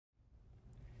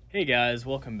Hey guys,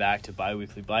 welcome back to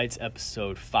Biweekly Bites,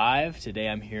 episode 5. Today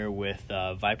I'm here with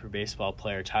Viper baseball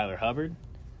player Tyler Hubbard.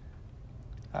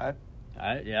 Hi.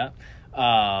 Alright, yeah.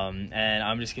 And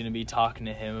I'm just going to be talking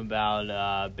to him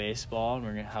about baseball, and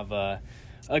we're going to have a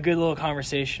good little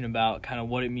conversation about kind of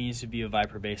what it means to be a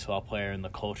Viper baseball player and the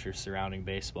culture surrounding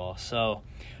baseball. So,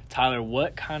 Tyler,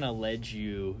 what kind of led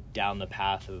you down the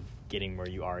path of getting where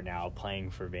you are now,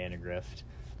 playing for Vandegrift,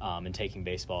 and taking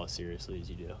baseball as seriously as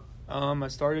you do? I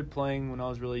started playing when I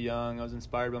was really young. I was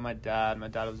inspired by my dad. My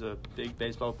dad was a big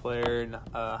baseball player in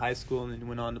high school, and then he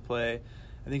went on to play,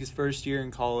 I think, his first year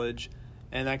in college.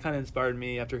 And that kind of inspired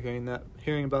me after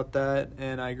hearing about that.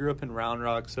 And I grew up in Round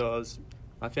Rock, so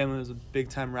my family was a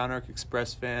big-time Round Rock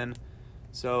Express fan.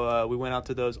 So we went out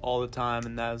to those all the time,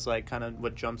 and that was like kind of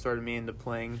what jump-started me into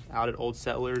playing out at Old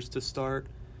Settlers to start.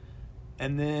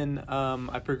 And then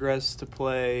I progressed to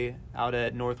play out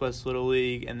at Northwest Little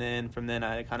League, and then from then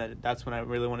that's when I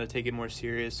really wanted to take it more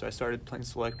serious. So I started playing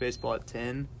select baseball at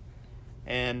 10,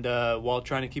 and while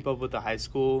trying to keep up with the high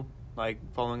school, like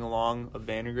following along of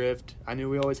Vandegrift, I knew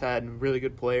we always had really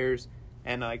good players,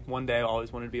 and like one day I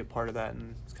always wanted to be a part of that,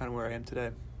 and it's kind of where I am today.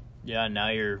 Yeah, now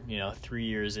you're 3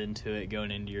 years into it,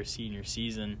 going into your senior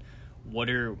season. What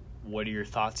are your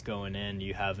thoughts going in? Do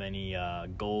you have any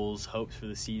goals, hopes for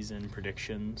the season,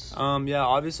 predictions? Yeah,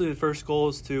 obviously the first goal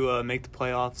is to make the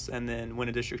playoffs and then win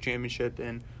a district championship.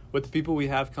 And with the people we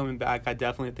have coming back, I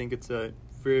definitely think it's a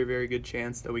very, very good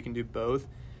chance that we can do both.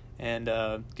 And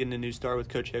getting a new start with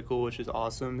Coach Hickle, which is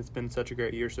awesome. It's been such a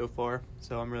great year so far,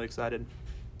 so I'm really excited.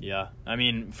 Yeah, I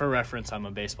mean, for reference, I'm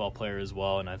a baseball player as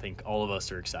well, and I think all of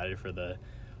us are excited for the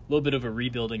little bit of a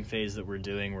rebuilding phase that we're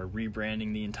doing. We're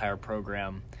rebranding the entire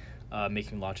program,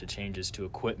 making lots of changes to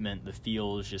equipment, the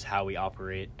fields, just how we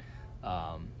operate.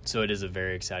 So it is a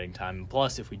very exciting time.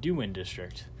 Plus, if we do win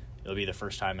district, it'll be the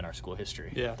first time in our school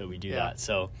history that we do that.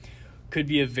 So could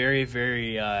be a very,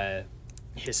 very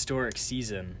historic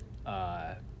season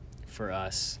for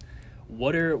us.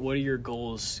 What are your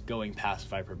goals going past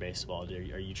Viper baseball?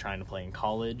 Are you trying to play in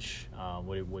college?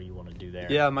 What do you want to do there?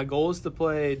 Yeah, my goal is to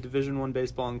play Division I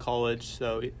baseball in college.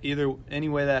 So any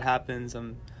way that happens,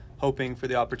 I'm hoping for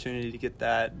the opportunity to get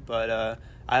that. But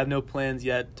I have no plans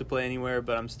yet to play anywhere,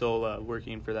 but I'm still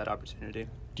working for that opportunity.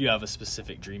 Do you have a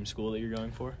specific dream school that you're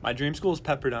going for? My dream school is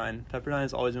Pepperdine. Pepperdine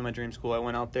has always been my dream school. I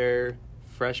went out there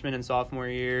freshman and sophomore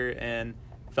year and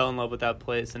fell in love with that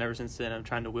place, and ever since then I'm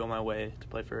trying to wheel my way to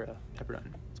play for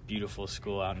Pepperdine. It's a beautiful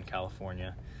school out in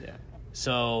California. Yeah.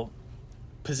 So,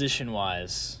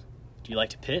 position-wise, do you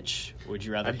like to pitch, or would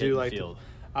you rather hit the field?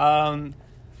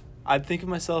 I think of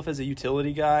myself as a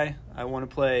utility guy. I want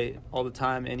to play all the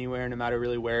time, anywhere, no matter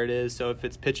really where it is. So if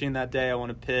it's pitching that day, I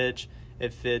want to pitch.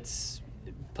 If it's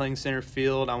playing center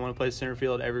field, I want to play center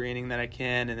field every inning that I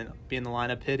can and then be in the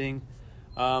lineup hitting.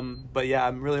 But yeah,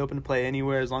 I'm really open to play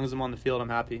anywhere. As long as I'm on the field, I'm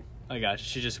happy. I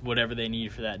got you. Just whatever they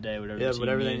need for that day, whatever the team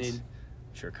whatever needs. they need.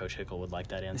 I'm sure Coach Hickle would like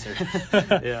that answer.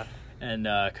 Yeah. And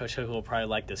Coach Hickle will probably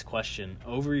like this question.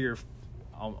 Over your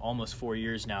almost 4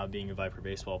 years now being a Viper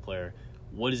baseball player,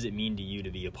 what does it mean to you to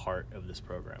be a part of this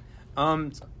program?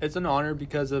 It's an honor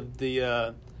because of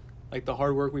the the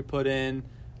hard work we put in,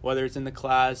 whether it's in the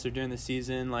class or during the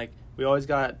season. Like, we always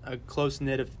got a close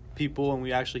knit of people, and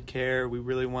we actually care. We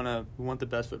really want the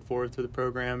best foot forward to the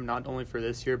program, not only for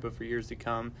this year but for years to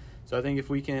come. So I think if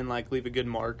we can leave a good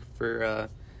mark for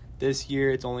this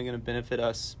year, it's only going to benefit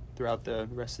us throughout the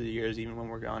rest of the years, even when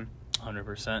we're gone.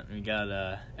 100%. We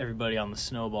got everybody on the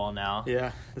snowball now.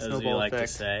 Yeah, the snowball as we like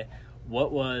effect. to say.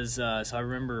 What was so I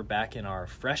remember back in our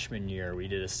freshman year, we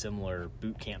did a similar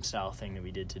boot camp style thing that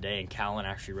we did today, and Callan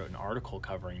actually wrote an article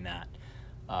covering that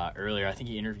earlier. I think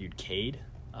he interviewed Cade.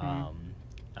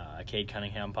 Cade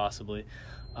Cunningham, possibly.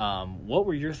 What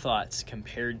were your thoughts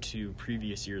compared to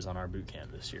previous years on our boot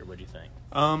camp this year? What do you think?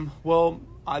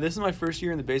 This is my first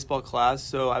year in the baseball class,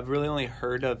 so I've really only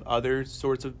heard of other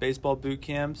sorts of baseball boot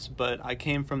camps, but I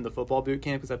came from the football boot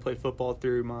camp because I played football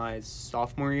through my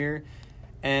sophomore year,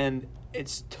 and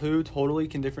it's two totally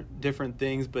different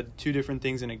things, but two different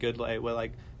things in a good way. Where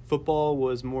football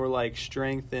was more like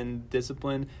strength and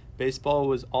discipline. Baseball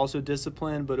was also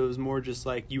discipline, but it was more just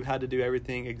you had to do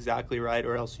everything exactly right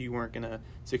or else you weren't going to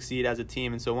succeed as a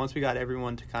team. And so once we got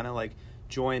everyone to kind of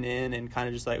join in and kind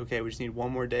of just okay, we just need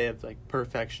one more day of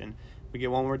perfection. We get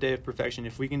one more day of perfection.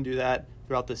 If we can do that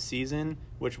throughout the season,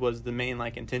 which was the main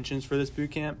intentions for this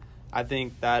boot camp, I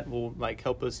think that will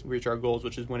help us reach our goals,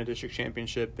 which is win a district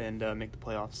championship and make the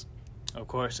playoffs. Of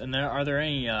course. And are there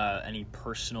any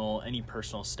personal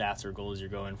stats or goals you're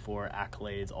going for?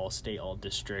 Accolades, all state, all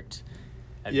district.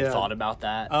 Have you thought about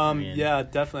that? Yeah,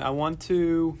 definitely. I want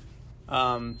to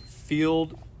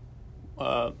field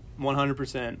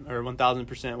 100% or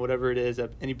 1,000%, whatever it is,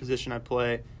 at any position I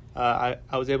play. I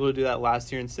was able to do that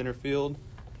last year in center field,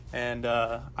 and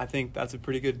I think that's a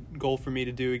pretty good goal for me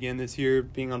to do again this year,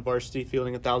 being on varsity,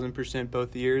 fielding 1,000%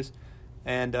 both years.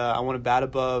 And I want to bat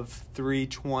above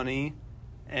 320,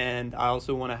 and I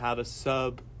also want to have a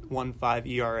sub 1.5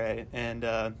 ERA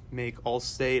and make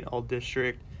all-state,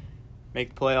 all-district,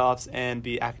 make playoffs, and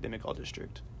be academic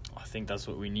all-district. I think that's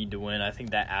what we need to win. I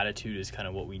think that attitude is kind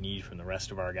of what we need from the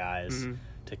rest of our guys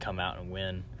to come out and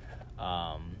win.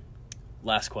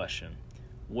 Last question.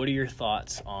 What are your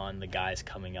thoughts on the guys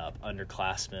coming up,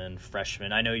 underclassmen,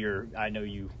 freshmen? I know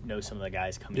you know some of the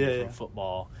guys coming in from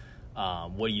football.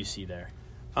 What do you see there?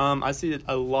 I see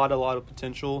a lot of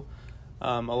potential.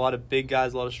 A lot of big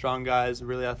guys, a lot of strong guys,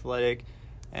 really athletic,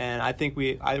 and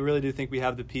I really do think we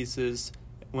have the pieces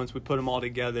once we put them all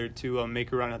together to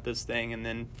make a run at this thing, and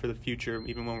then for the future,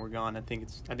 even when we're gone, I think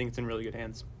it's in really good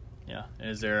hands. Yeah. And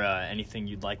is there anything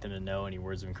you'd like them to know? Any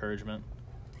words of encouragement?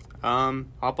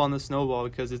 Hop on the snowball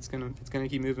because it's gonna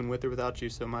keep moving with or without you.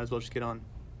 So might as well just get on.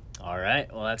 All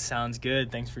right. Well, that sounds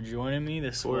good. Thanks for joining me.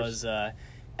 This was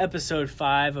episode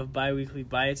 5 of Biweekly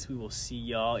Bites. We will see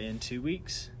y'all in 2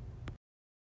 weeks.